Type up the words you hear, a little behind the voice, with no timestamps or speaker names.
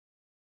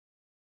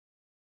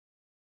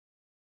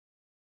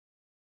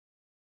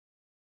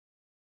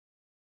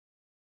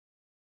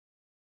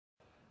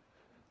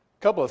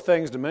Couple of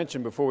things to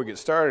mention before we get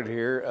started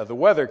here. The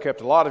weather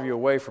kept a lot of you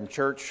away from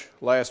church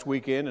last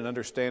weekend, and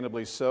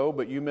understandably so,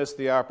 but you missed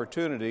the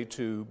opportunity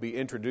to be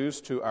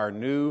introduced to our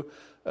new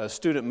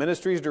Student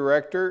Ministries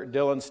Director,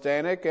 Dylan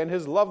Stanek, and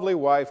his lovely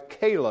wife,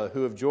 Kayla,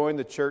 who have joined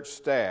the church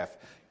staff.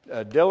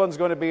 Dylan's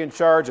going to be in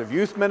charge of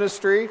youth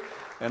ministry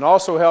and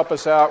also help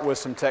us out with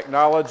some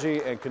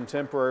technology and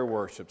contemporary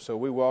worship. So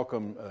we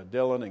welcome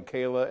Dylan and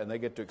Kayla, and they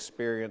get to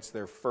experience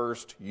their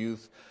first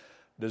youth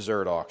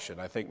dessert auction.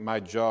 I think my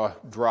jaw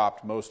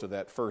dropped most of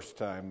that first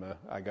time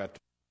I got to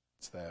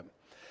experience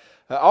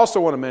that. I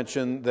also want to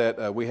mention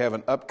that we have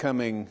an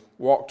upcoming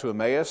Walk to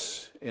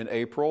Emmaus in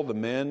April. The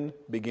men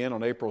begin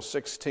on April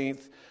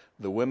 16th,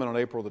 the women on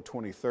April the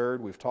 23rd.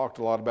 We've talked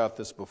a lot about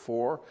this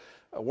before.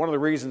 One of the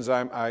reasons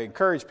I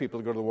encourage people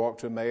to go to the Walk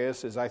to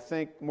Emmaus is I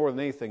think more than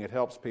anything it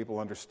helps people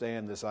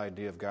understand this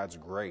idea of God's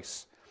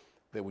grace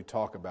that we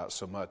talk about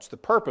so much. The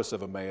purpose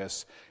of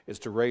Emmaus is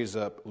to raise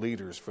up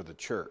leaders for the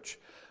church.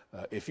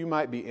 If you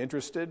might be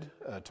interested,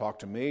 talk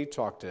to me,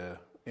 talk to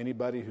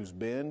anybody who's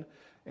been,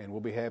 and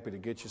we'll be happy to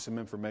get you some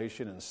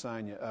information and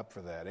sign you up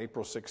for that.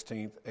 April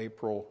 16th,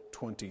 April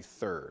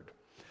 23rd.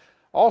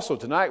 Also,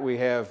 tonight we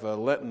have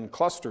a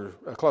cluster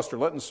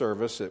Lenten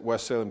service at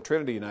West Salem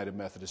Trinity United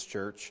Methodist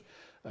Church.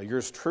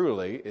 Yours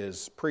truly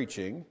is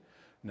preaching.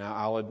 Now,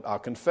 I'll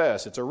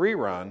confess, it's a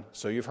rerun,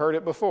 so you've heard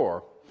it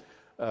before.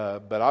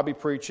 But I'll be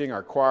preaching,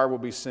 our choir will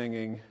be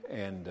singing,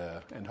 and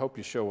hope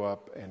you show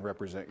up and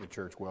represent your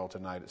church well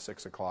tonight at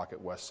 6 o'clock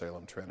at West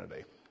Salem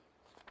Trinity.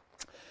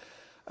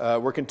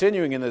 We're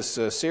continuing in this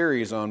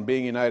series on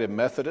being United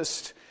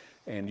Methodist,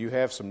 and you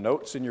have some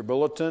notes in your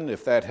bulletin.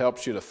 If that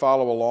helps you to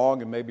follow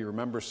along and maybe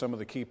remember some of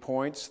the key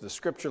points, the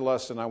scripture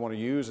lesson I want to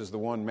use is the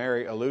one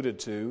Mary alluded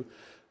to,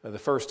 the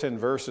first 10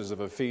 verses of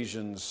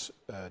Ephesians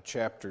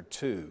chapter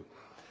 2.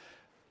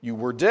 You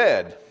were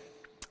dead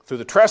through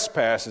the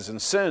trespasses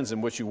and sins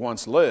in which you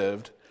once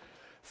lived,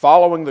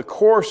 following the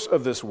course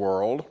of this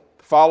world,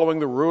 following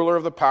the ruler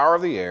of the power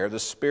of the air, the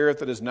spirit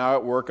that is now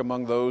at work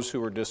among those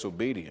who are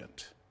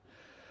disobedient.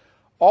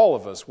 All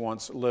of us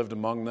once lived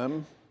among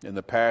them in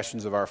the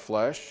passions of our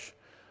flesh,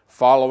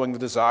 following the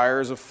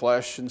desires of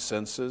flesh and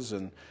senses,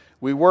 and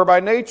we were by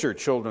nature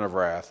children of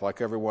wrath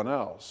like everyone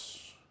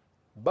else.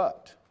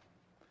 But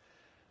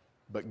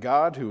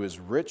God, who is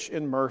rich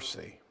in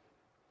mercy,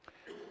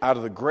 out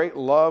of the great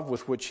love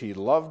with which He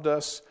loved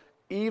us,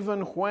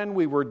 even when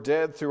we were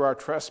dead through our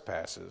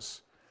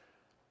trespasses,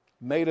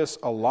 made us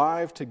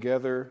alive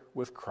together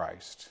with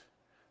Christ.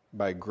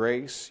 By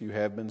grace you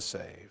have been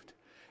saved,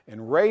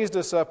 and raised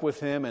us up with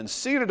Him, and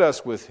seated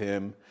us with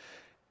Him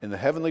in the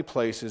heavenly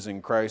places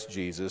in Christ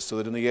Jesus, so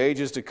that in the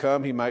ages to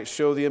come He might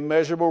show the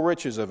immeasurable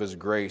riches of His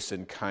grace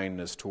and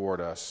kindness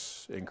toward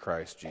us in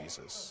Christ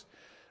Jesus.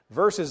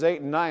 Verses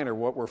 8 and 9 are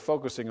what we're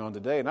focusing on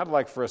today, and I'd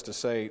like for us to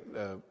say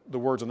the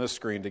words on this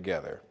screen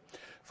together.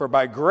 For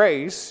by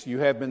grace you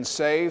have been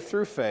saved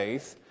through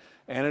faith,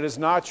 and it is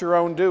not your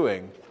own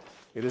doing.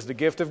 It is the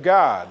gift of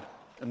God,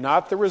 and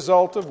not the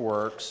result of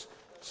works,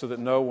 so that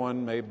no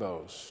one may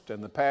boast.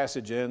 And the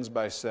passage ends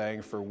by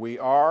saying, for we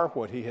are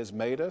what He has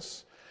made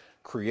us,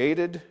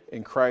 created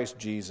in Christ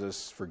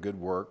Jesus for good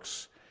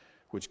works,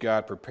 which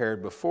God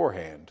prepared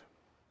beforehand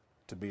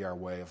to be our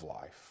way of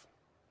life.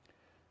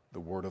 The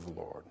word of the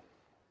Lord.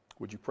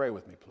 Would you pray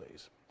with me,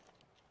 please?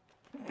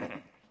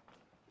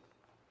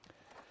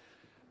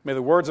 May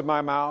the words of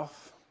my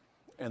mouth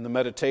and the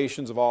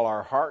meditations of all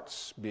our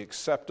hearts be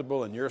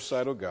acceptable in your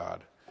sight, O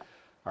God,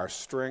 our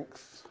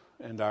strength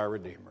and our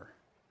Redeemer.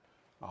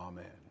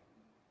 Amen.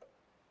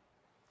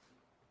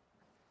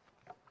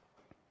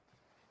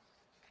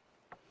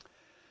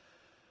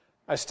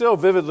 I still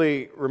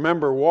vividly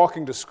remember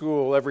walking to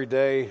school every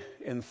day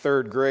in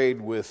third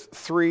grade with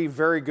 3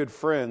 very good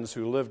friends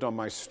who lived on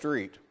my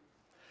street.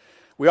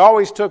 We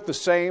always took the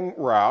same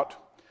route.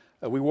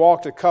 We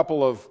walked a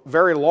couple of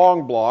very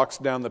long blocks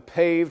down the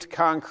paved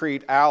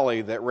concrete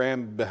alley that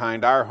ran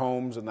behind our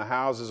homes and the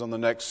houses on the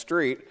next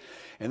street.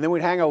 And then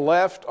we'd hang a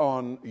left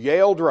on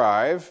Yale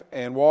Drive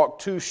and walk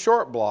 2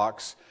 short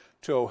blocks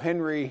to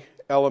O'Henry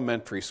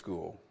Elementary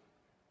School.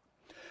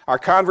 Our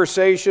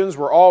conversations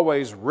were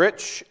always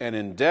rich and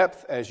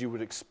in-depth, as you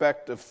would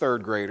expect of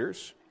third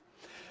graders.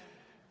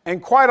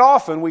 And quite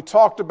often we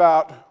talked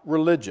about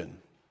religion,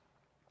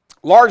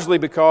 largely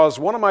because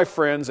one of my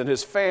friends and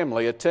his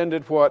family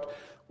attended what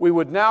we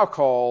would now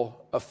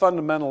call a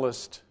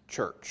fundamentalist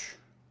church.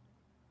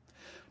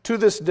 To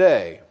this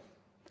day,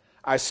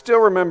 I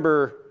still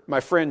remember my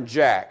friend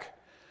Jack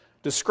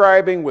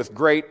describing with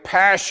great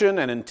passion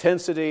and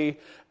intensity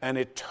an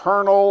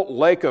eternal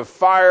lake of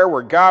fire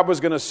where God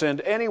was going to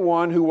send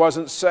anyone who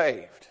wasn't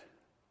saved.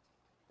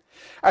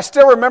 I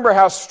still remember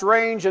how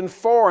strange and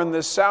foreign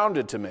this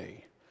sounded to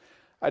me.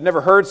 I'd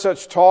never heard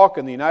such talk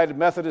in the United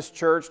Methodist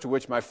Church to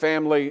which my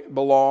family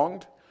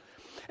belonged.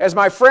 As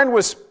my friend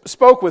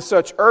spoke with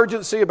such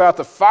urgency about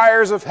the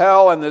fires of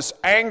hell and this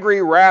angry,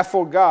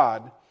 wrathful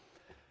God,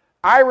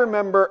 I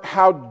remember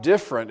how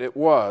different it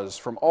was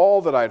from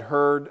all that I'd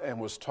heard and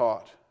was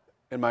taught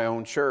in my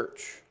own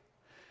church.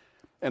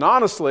 And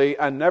honestly,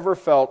 I never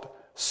felt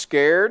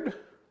scared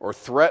or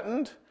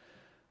threatened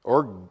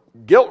or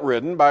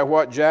guilt-ridden by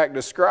what Jack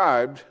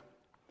described,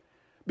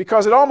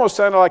 because it almost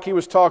sounded like he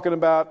was talking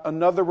about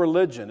another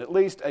religion, at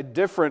least a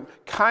different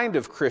kind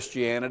of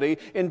Christianity.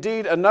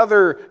 Indeed,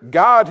 another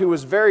God who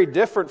was very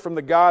different from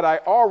the God I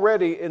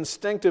already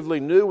instinctively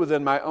knew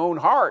within my own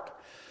heart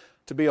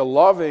to be a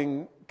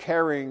loving,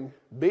 caring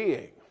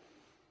being.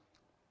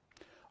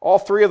 All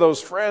three of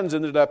those friends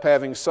ended up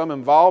having some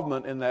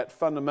involvement in that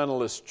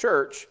fundamentalist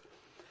church,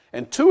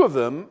 and two of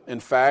them, in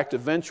fact,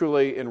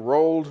 eventually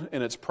enrolled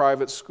in its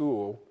private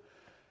school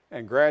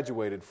and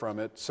graduated from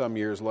it some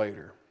years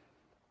later.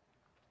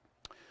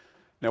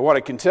 Now, what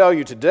I can tell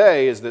you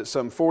today is that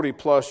some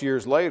 40-plus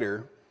years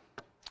later,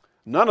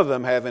 none of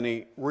them have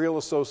any real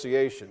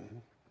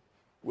association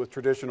with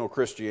traditional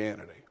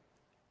Christianity.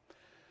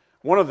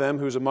 One of them,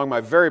 who's among my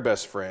very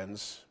best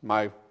friends,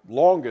 my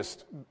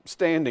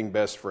longest-standing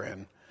best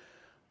friend,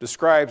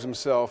 describes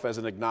himself as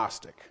an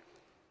agnostic.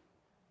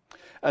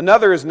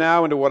 Another is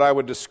now into what I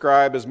would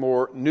describe as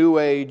more New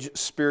Age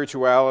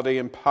spirituality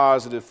and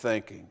positive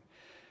thinking.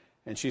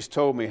 And she's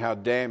told me how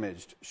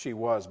damaged she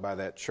was by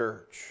that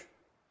church.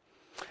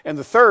 And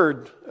the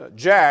third,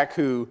 Jack,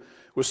 who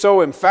was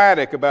so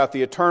emphatic about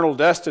the eternal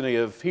destiny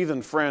of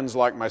heathen friends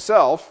like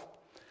myself,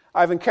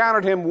 I've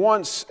encountered him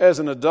once as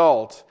an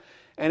adult,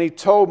 and he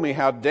told me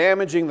how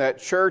damaging that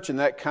church and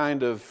that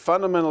kind of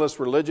fundamentalist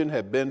religion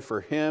had been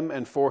for him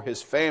and for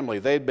his family.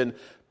 They'd been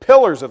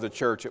pillars of the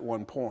church at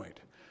one point,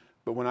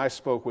 but when I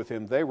spoke with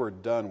him, they were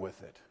done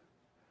with it.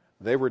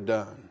 They were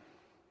done.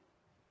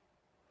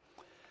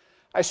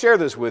 I share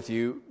this with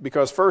you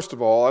because, first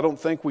of all, I don't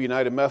think we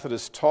United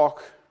Methodists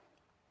talk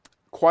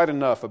quite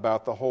enough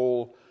about the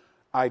whole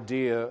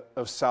idea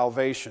of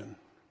salvation.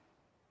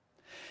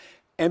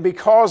 And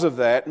because of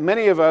that,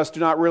 many of us do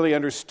not really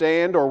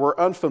understand, or we're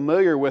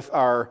unfamiliar with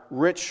our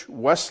rich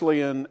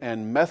Wesleyan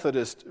and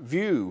Methodist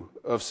view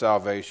of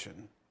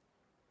salvation.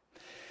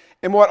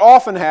 And what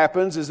often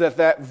happens is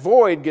that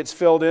void gets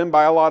filled in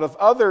by a lot of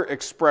other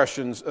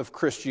expressions of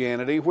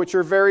Christianity, which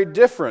are very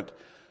different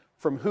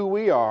from who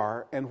we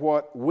are and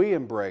what we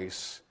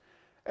embrace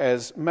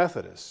as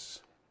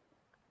Methodists.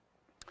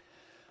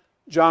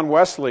 John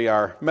Wesley,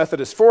 our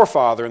Methodist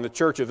forefather in the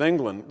Church of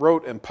England,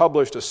 wrote and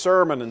published a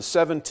sermon in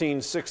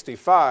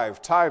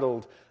 1765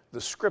 titled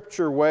The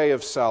Scripture Way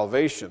of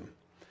Salvation,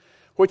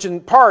 which in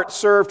part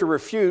served to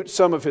refute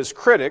some of his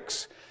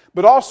critics,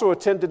 but also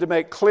attempted to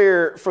make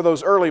clear for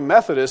those early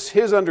Methodists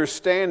his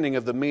understanding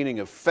of the meaning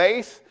of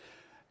faith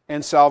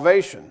and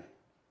salvation.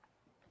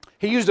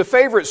 He used a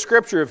favorite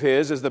scripture of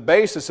his as the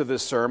basis of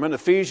this sermon,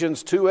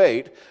 Ephesians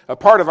 2:8, a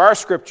part of our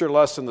scripture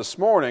lesson this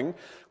morning,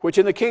 which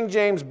in the King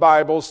James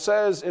Bible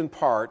says in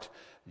part,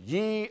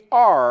 "Ye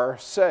are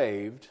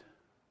saved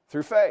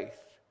through faith."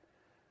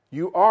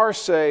 You are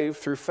saved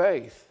through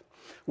faith.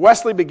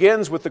 Wesley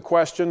begins with the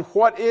question,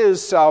 what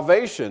is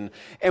salvation?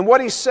 And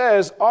what he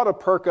says ought to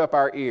perk up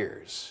our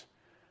ears.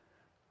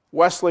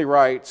 Wesley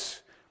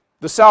writes,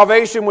 "The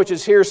salvation which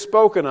is here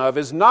spoken of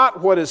is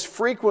not what is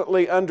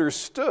frequently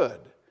understood,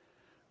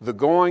 the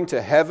going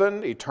to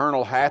heaven,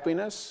 eternal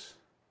happiness.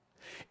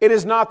 It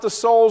is not the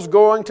soul's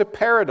going to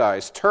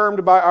paradise,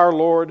 termed by our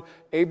Lord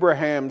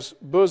Abraham's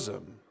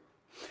bosom.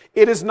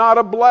 It is not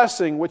a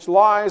blessing which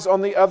lies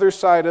on the other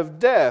side of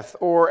death,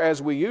 or,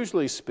 as we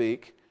usually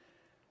speak,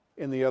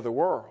 in the other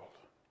world."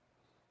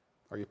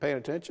 Are you paying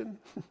attention?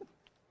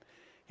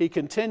 He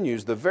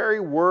continues, the very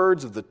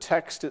words of the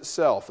text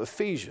itself,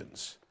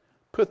 Ephesians,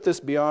 put this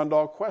beyond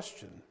all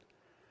question.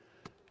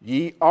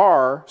 Ye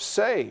are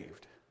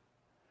saved.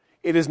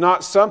 It is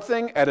not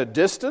something at a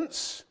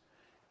distance.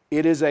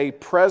 It is a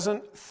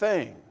present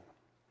thing,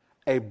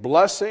 a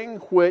blessing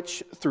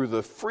which, through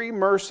the free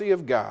mercy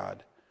of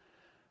God,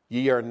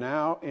 ye are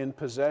now in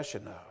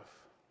possession of.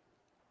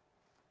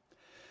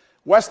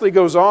 Wesley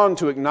goes on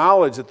to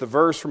acknowledge that the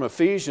verse from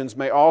Ephesians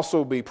may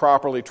also be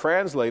properly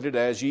translated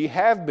as ye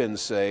have been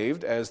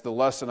saved, as the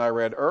lesson I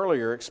read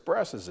earlier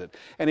expresses it.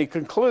 And he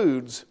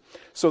concludes,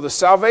 so the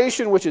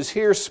salvation which is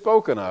here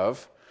spoken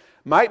of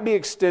might be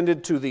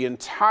extended to the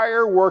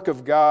entire work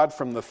of God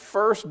from the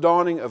first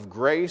dawning of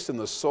grace in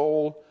the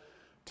soul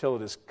till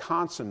it is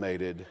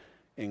consummated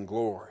in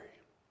glory.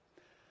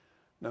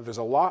 Now there's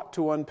a lot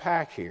to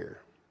unpack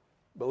here,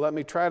 but let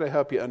me try to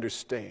help you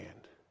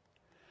understand.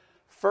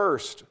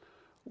 First,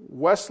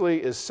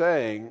 Wesley is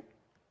saying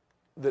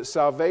that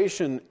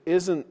salvation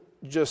isn't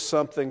just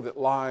something that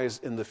lies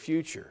in the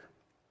future,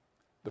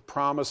 the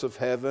promise of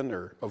heaven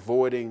or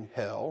avoiding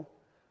hell.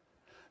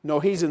 No,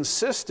 he's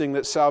insisting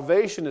that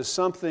salvation is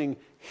something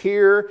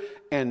here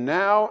and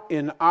now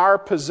in our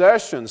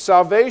possession.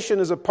 Salvation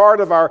is a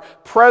part of our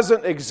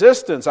present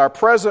existence, our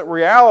present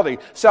reality.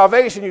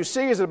 Salvation, you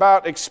see, is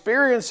about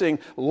experiencing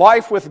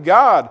life with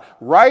God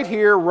right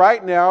here,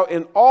 right now,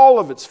 in all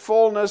of its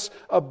fullness,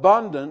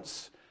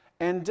 abundance,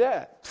 and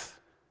depth.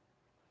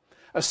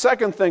 A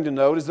second thing to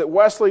note is that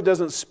Wesley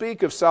doesn't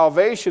speak of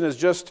salvation as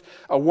just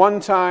a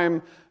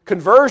one-time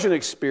conversion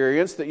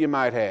experience that you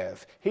might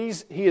have. He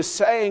is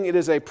saying it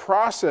is a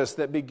process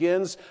that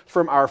begins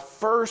from our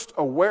first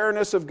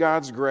awareness of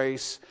God's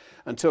grace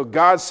until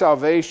God's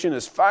salvation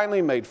is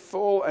finally made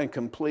full and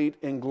complete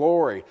in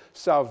glory.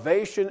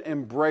 Salvation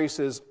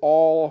embraces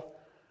all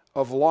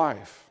of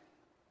life.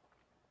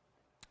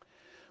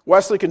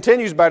 Wesley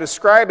continues by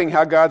describing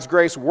how God's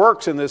grace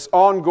works in this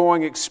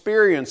ongoing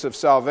experience of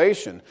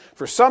salvation.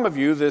 For some of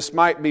you, this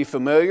might be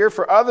familiar.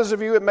 For others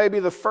of you, it may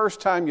be the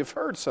first time you've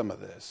heard some of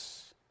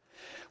this.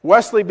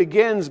 Wesley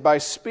begins by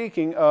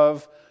speaking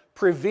of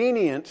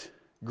prevenient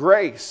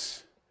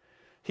grace.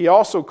 He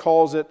also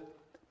calls it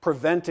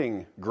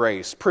preventing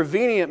grace.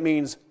 Prevenient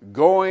means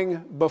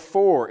going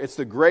before. It's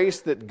the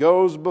grace that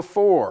goes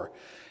before.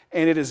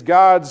 And it is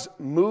God's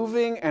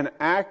moving and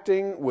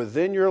acting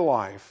within your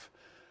life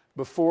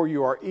before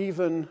you are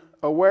even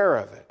aware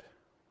of it.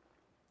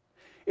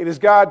 It is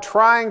God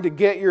trying to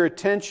get your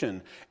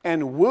attention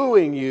and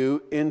wooing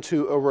you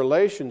into a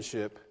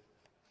relationship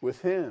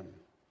with Him.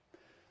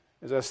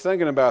 As I was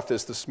thinking about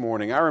this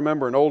morning, I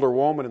remember an older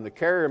woman in the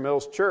Carrier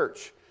Mills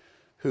church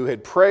who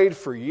had prayed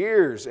for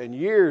years and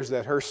years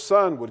that her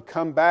son would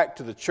come back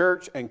to the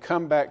church and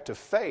come back to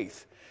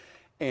faith.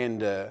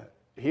 And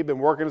he'd been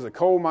working as a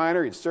coal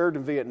miner. He'd served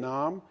in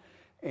Vietnam.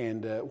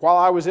 And while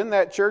I was in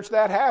that church,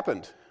 that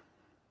happened.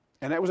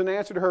 And that was an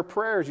answer to her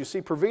prayers. You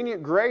see,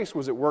 prevenient grace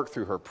was at work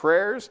through her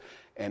prayers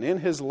and in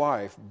his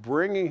life,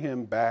 bringing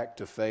him back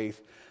to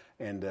faith.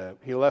 And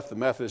he left the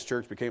Methodist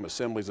Church, became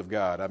Assemblies of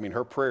God. I mean,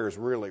 her prayers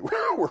really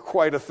were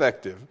quite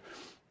effective.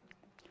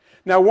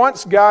 Now,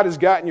 once God has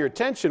gotten your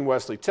attention,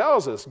 Wesley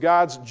tells us,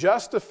 God's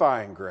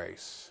justifying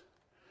grace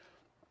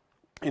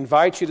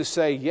invites you to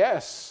say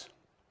yes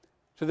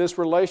to this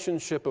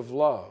relationship of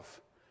love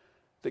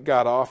that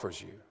God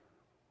offers you.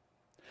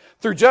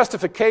 Through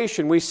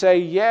justification, we say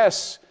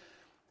yes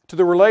to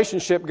the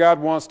relationship God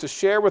wants to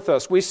share with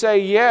us. We say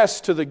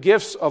yes to the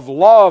gifts of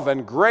love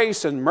and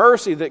grace and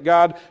mercy that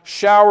God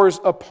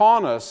showers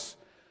upon us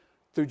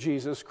through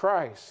Jesus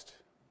Christ.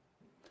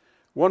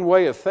 One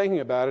way of thinking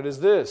about it is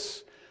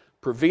this: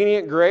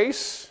 prevenient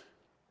grace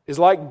is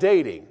like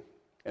dating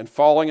and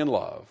falling in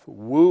love,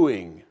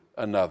 wooing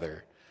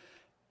another.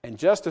 And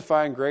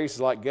justifying grace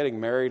is like getting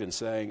married and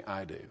saying,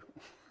 I do.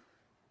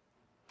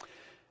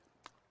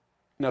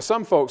 Now,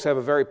 some folks have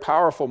a very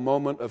powerful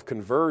moment of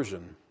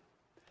conversion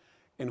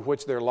in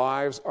which their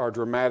lives are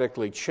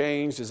dramatically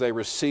changed as they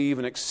receive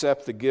and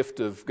accept the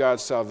gift of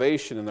God's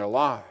salvation in their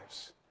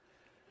lives.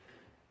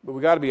 But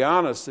we've got to be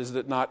honest, is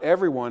that not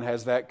everyone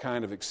has that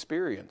kind of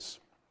experience.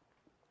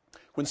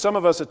 When some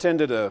of us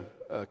attended a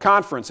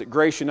conference at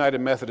Grace United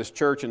Methodist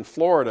Church in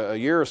Florida a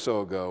year or so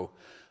ago,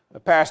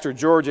 Pastor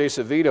George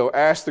Acevedo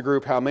asked the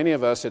group how many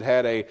of us had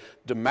had a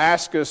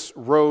Damascus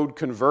Road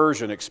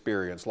conversion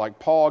experience, like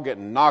Paul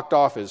getting knocked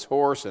off his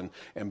horse and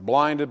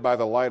blinded by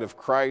the light of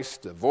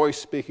Christ, a voice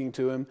speaking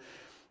to him.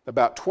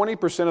 About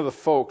 20% of the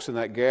folks in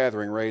that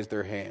gathering raised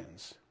their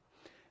hands.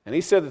 And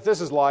he said that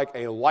this is like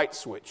a light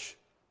switch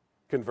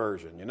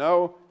conversion. You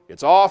know,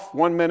 it's off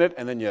 1 minute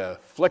and then you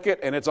flick it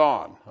and it's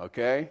on,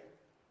 okay?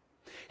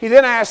 He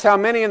then asked how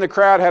many in the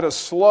crowd had a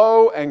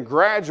slow and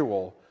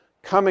gradual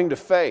coming to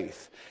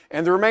faith.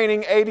 And the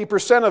remaining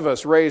 80% of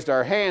us raised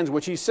our hands,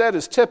 which he said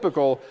is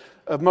typical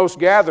of most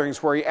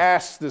gatherings where he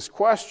asks this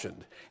question.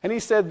 And he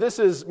said this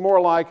is more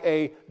like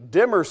a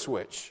dimmer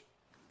switch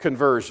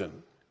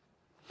conversion.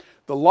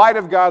 The light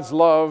of God's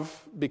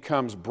love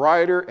becomes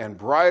brighter and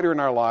brighter in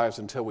our lives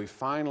until we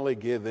finally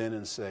give in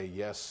and say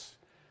yes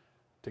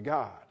to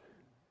God.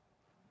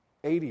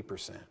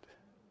 80%.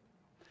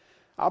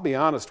 I'll be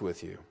honest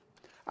with you.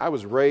 I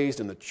was raised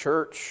in the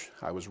church,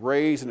 I was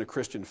raised in a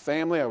Christian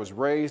family, I was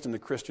raised in the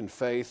Christian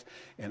faith,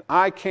 and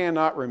I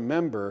cannot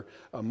remember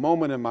a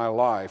moment in my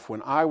life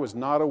when I was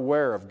not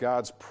aware of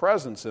God's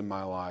presence in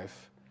my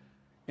life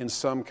in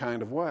some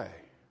kind of way.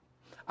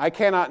 I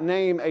cannot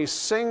name a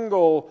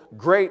single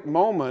great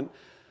moment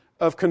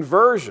of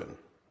conversion.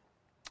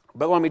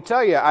 But let me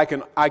tell you, I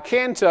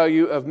can tell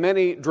you of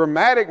many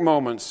dramatic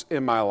moments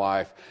in my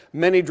life,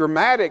 many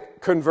dramatic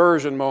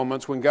conversion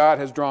moments when God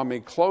has drawn me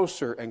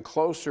closer and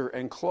closer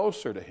and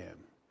closer to Him.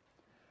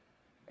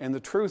 And the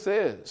truth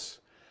is,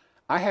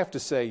 I have to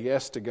say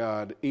yes to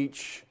God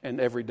each and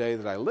every day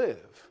that I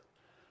live,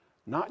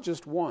 not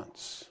just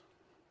once.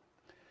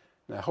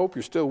 And I hope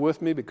you're still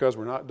with me because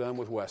we're not done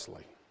with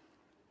Wesley.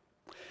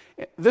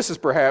 This is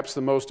perhaps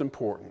the most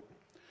important.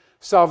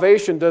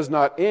 Salvation does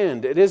not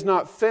end. It is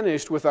not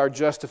finished with our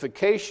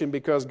justification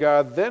because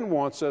God then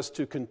wants us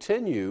to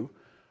continue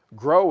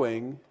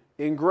growing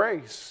in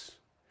grace.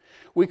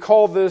 We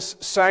call this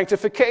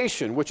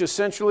sanctification, which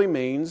essentially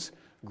means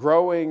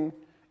growing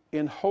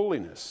in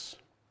holiness.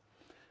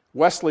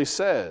 Wesley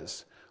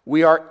says,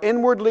 we are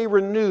inwardly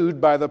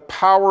renewed by the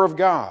power of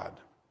God.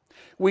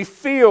 We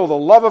feel the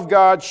love of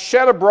God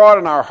shed abroad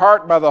in our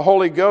heart by the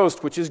Holy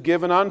Ghost, which is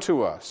given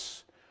unto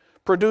us,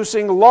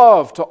 producing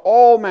love to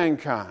all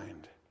mankind,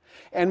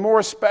 and more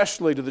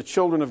especially to the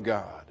children of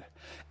God,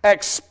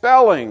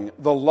 expelling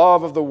the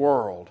love of the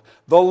world,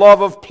 the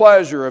love of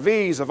pleasure, of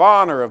ease, of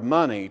honor, of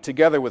money,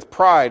 together with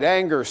pride,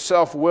 anger,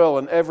 self-will,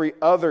 and every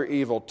other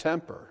evil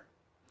temper.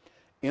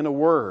 In a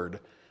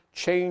word,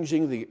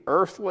 changing the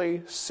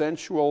earthly,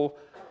 sensual,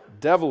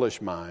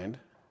 devilish mind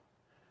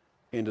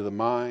into the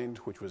mind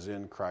which was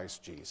in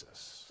Christ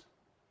Jesus.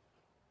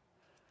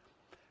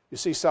 You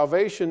see,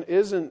 salvation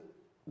isn't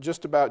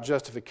just about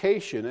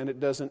justification, and it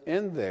doesn't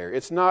end there.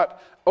 It's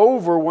not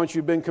over once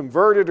you've been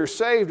converted or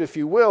saved, if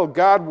you will.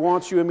 God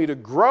wants you and me to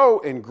grow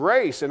in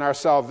grace, and our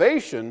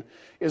salvation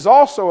is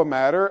also a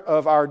matter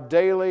of our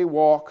daily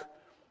walk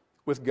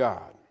with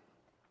God.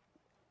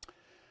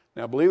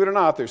 Now, believe it or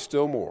not, there's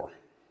still more.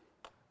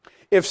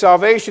 If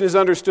salvation is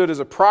understood as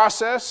a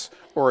process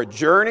or a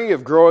journey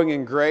of growing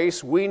in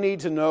grace, we need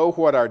to know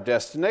what our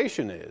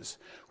destination is.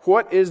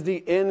 What is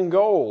the end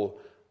goal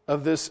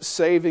of this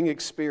saving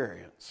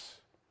experience?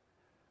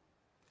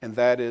 And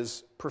that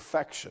is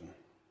perfection,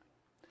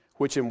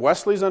 which in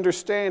Wesley's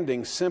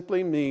understanding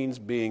simply means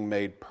being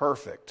made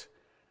perfect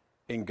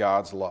in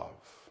God's love.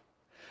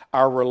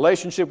 Our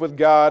relationship with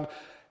God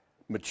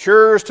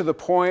matures to the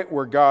point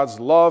where God's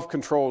love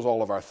controls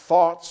all of our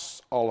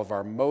thoughts, all of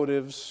our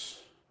motives,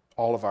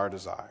 all of our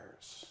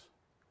desires.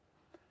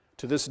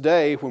 To this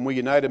day, when we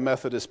United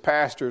Methodist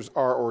pastors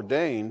are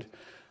ordained,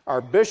 our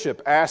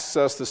bishop asks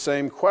us the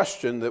same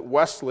question that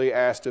Wesley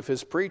asked of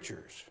his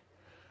preachers.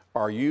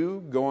 Are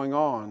you going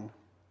on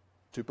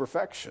to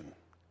perfection?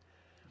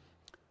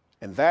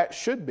 And that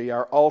should be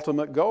our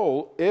ultimate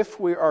goal if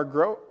we are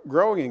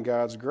growing in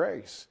God's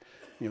grace.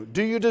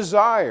 Do you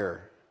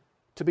desire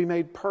to be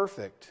made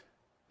perfect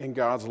in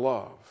God's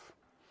love?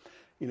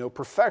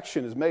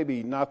 Perfection is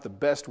maybe not the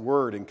best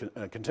word in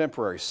a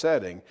contemporary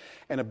setting,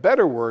 and a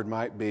better word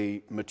might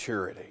be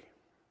maturity.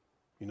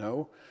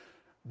 Do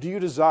you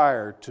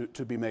desire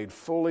to be made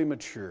fully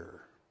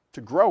mature,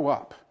 to grow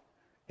up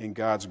in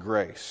God's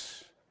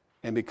grace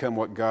and become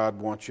what God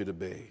wants you to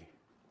be?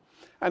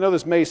 I know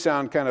this may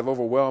sound kind of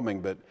overwhelming,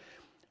 but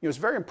it's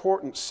a very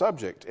important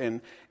subject, and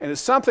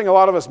it's something a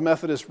lot of us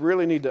Methodists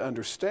really need to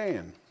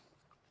understand.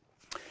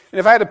 And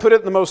if I had to put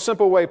it in the most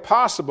simple way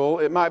possible,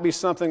 it might be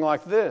something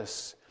like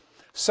this.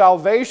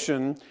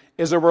 Salvation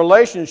is a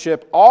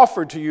relationship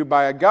offered to you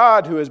by a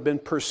God who has been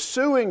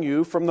pursuing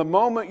you from the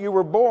moment you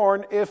were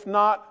born, if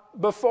not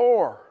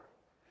before,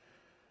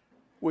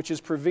 which is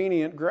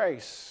prevenient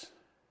grace.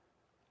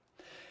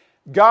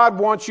 God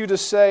wants you to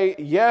say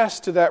yes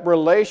to that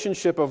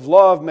relationship of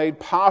love made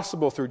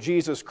possible through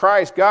Jesus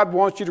Christ. God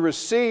wants you to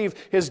receive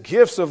His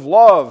gifts of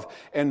love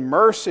and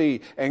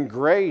mercy and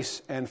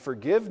grace and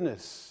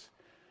forgiveness.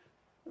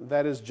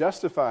 That is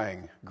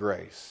justifying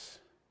grace.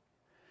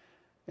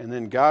 And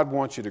then God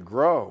wants you to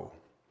grow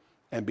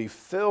and be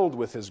filled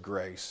with His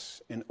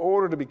grace in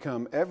order to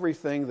become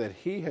everything that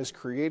He has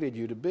created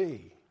you to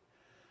be.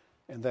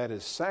 And that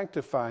is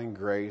sanctifying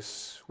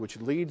grace,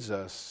 which leads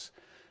us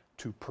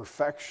to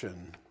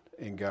perfection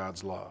in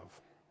God's love.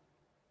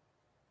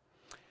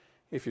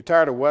 If you're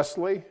tired of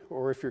Wesley,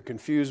 or if you're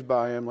confused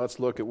by him, let's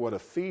look at what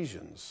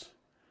Ephesians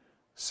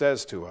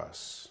says to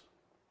us.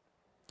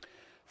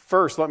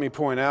 First, let me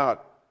point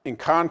out, in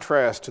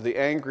contrast to the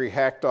angry,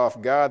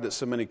 hacked-off God that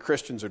so many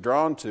Christians are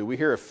drawn to, we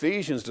hear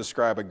Ephesians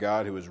describe a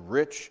God who is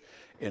rich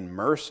in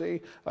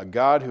mercy, a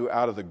God who,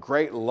 out of the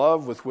great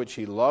love with which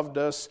He loved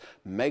us,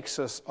 makes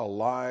us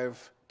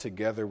alive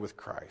together with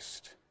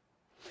Christ.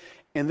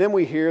 And then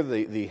we hear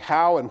the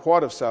how and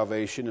what of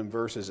salvation in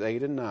verses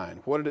 8 and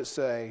 9. What did it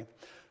say?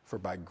 For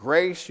by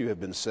grace you have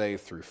been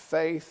saved through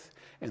faith,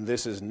 and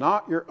this is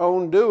not your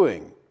own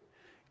doing.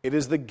 It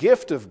is the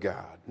gift of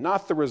God,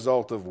 not the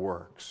result of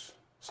works,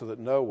 so that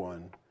no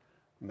one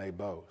may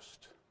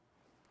boast.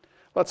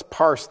 Let's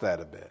parse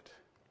that a bit.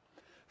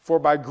 For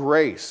by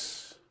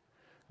grace,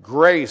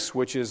 grace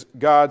which is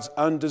God's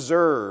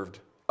undeserved,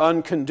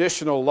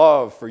 unconditional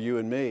love for you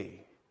and me.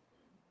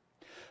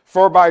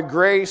 For by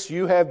grace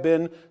you have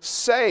been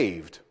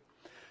saved.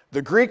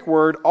 The Greek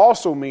word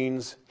also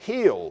means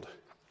healed,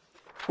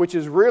 which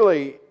is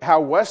really how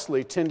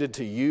Wesley tended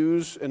to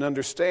use and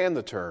understand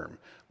the term.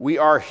 We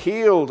are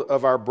healed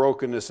of our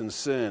brokenness and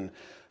sin.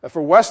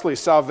 For Wesley,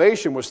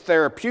 salvation was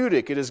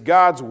therapeutic. It is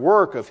God's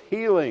work of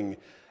healing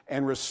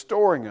and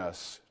restoring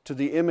us to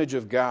the image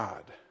of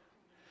God.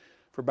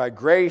 For by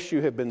grace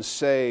you have been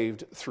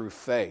saved through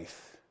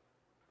faith,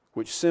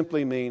 which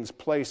simply means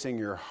placing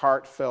your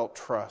heartfelt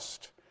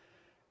trust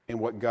in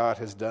what God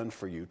has done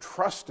for you,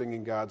 trusting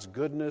in God's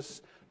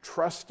goodness,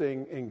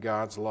 trusting in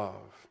God's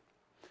love.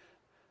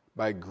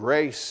 By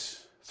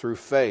grace through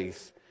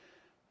faith,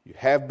 you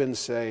have been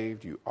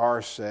saved, you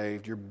are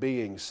saved, you're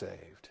being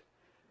saved.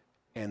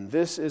 And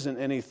this isn't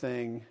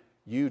anything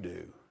you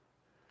do.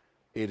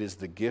 It is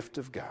the gift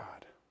of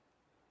God.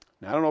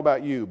 Now, I don't know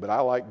about you, but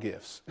I like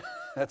gifts.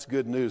 That's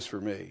good news for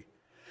me.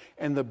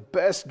 And the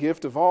best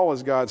gift of all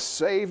is God's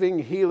saving,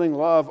 healing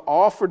love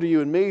offered to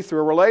you and me through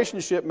a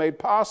relationship made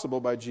possible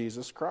by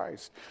Jesus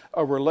Christ.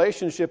 A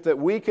relationship that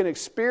we can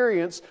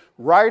experience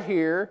right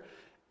here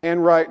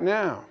and right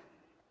now.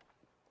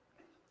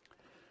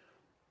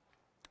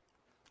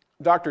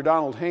 Dr.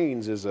 Donald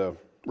Haynes is a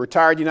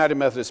retired United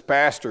Methodist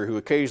pastor who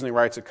occasionally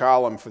writes a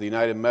column for the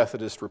United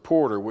Methodist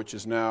Reporter, which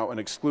is now an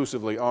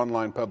exclusively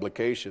online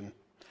publication.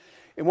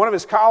 In one of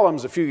his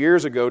columns a few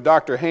years ago,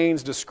 Dr.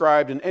 Haynes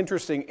described an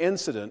interesting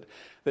incident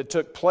that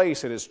took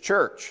place at his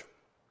church.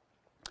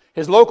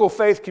 His local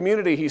faith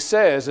community, he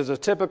says, is a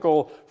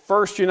typical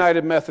First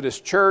United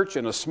Methodist Church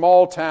in a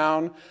small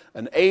town,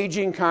 an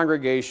aging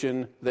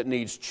congregation that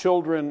needs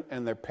children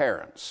and their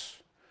parents.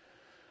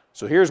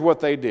 So here's what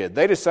they did.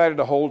 They decided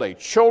to hold a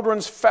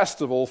children's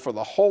festival for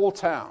the whole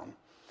town.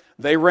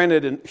 They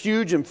rented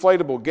huge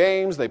inflatable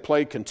games, they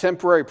played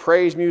contemporary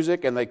praise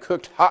music, and they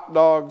cooked hot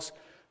dogs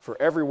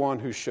for everyone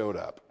who showed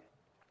up.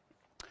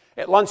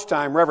 At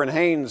lunchtime, Reverend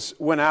Haynes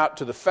went out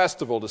to the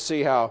festival to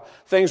see how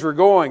things were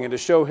going and to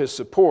show his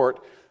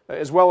support,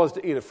 as well as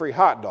to eat a free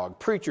hot dog.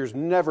 Preachers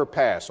never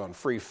pass on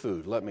free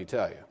food, let me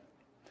tell you.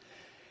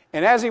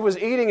 And as he was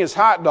eating his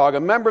hot dog,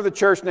 a member of the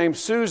church named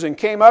Susan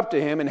came up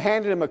to him and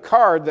handed him a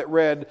card that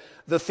read,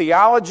 "The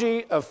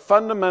Theology of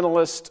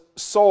Fundamentalist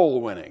Soul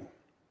Winning."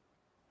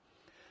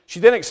 She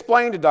then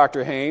explained to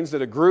Dr. Haynes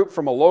that a group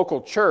from a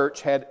local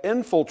church had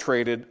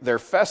infiltrated their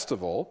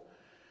festival,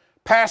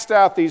 passed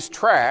out these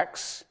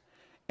tracts,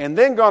 and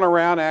then gone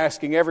around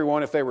asking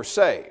everyone if they were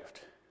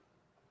saved.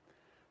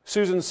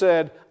 Susan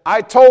said,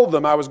 "I told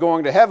them I was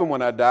going to heaven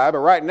when I die, but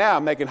right now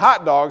I'm making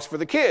hot dogs for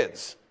the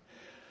kids."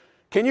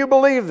 "Can you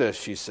believe this?"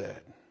 she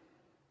said.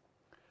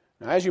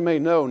 Now, as you may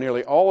know,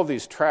 nearly all of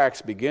these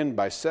tracts begin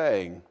by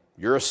saying,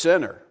 "You're a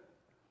sinner."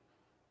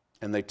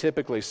 And they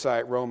typically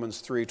cite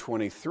Romans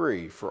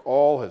 3:23, "For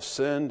all have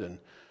sinned and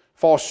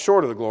fall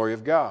short of the glory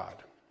of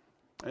God."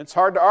 And it's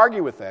hard to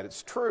argue with that.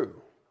 It's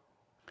true.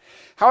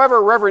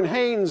 However, Reverend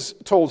Haynes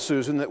told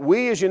Susan that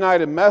we as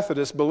United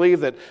Methodists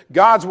believe that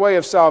God's way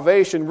of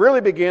salvation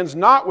really begins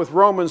not with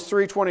Romans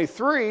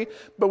 3:23,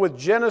 but with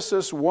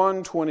Genesis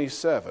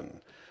 1:27.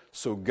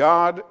 So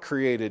God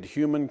created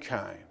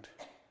humankind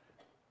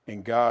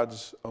in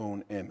God's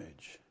own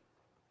image.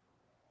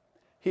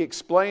 He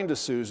explained to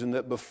Susan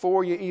that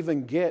before you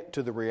even get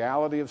to the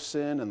reality of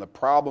sin and the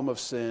problem of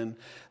sin,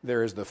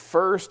 there is the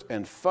first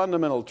and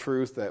fundamental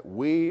truth that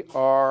we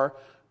are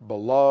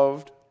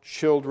beloved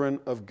children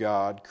of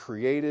God,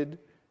 created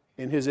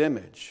in His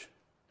image.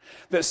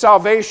 That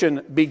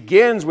salvation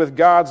begins with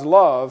God's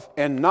love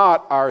and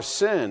not our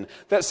sin.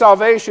 That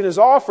salvation is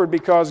offered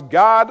because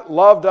God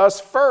loved us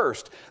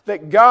first.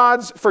 That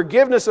God's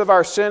forgiveness of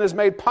our sin is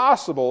made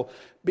possible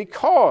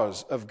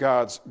because of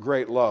God's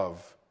great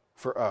love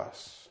for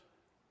us.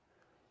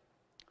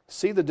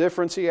 See the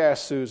difference, he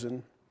asked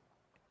Susan.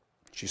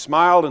 She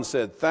smiled and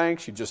said,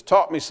 "Thanks, you just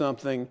taught me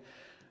something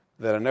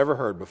that I never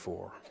heard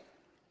before."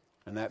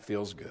 And that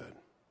feels good.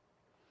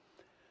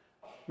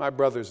 My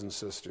brothers and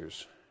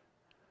sisters,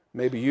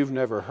 maybe you've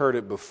never heard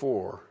it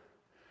before,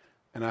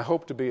 and I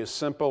hope to be as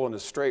simple and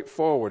as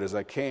straightforward as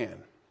I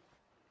can.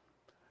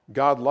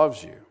 God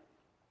loves you,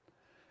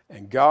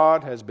 and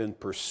God has been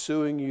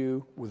pursuing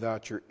you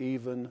without your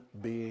even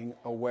being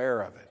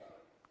aware of it.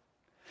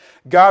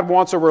 God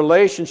wants a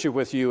relationship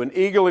with you and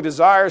eagerly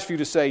desires for you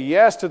to say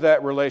yes to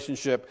that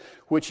relationship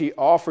which He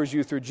offers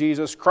you through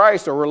Jesus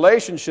Christ, a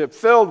relationship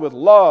filled with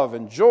love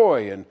and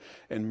joy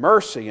and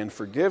mercy and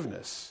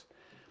forgiveness.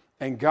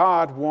 And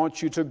God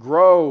wants you to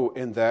grow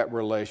in that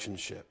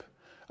relationship,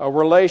 a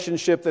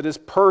relationship that is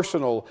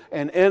personal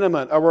and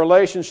intimate, a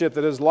relationship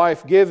that is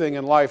life-giving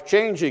and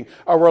life-changing,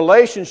 a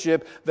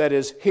relationship that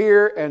is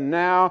here and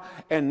now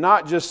and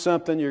not just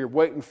something you're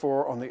waiting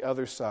for on the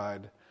other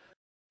side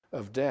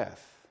of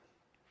death.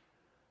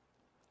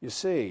 You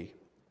see,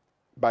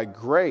 by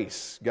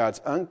grace, God's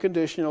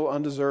unconditional,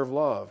 undeserved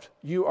love,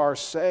 you are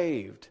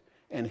saved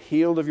and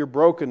healed of your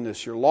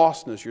brokenness, your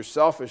lostness, your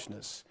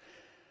selfishness.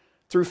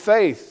 Through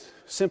faith,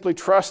 simply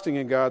trusting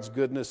in God's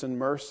goodness and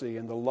mercy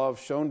and the love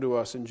shown to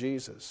us in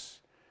Jesus.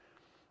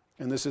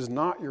 And this is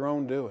not your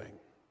own doing.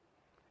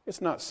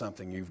 It's not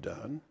something you've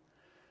done.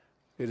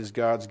 It is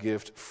God's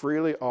gift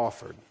freely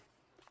offered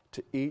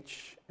to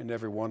each and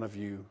every one of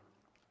you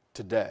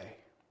today,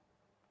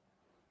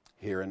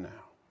 here and now.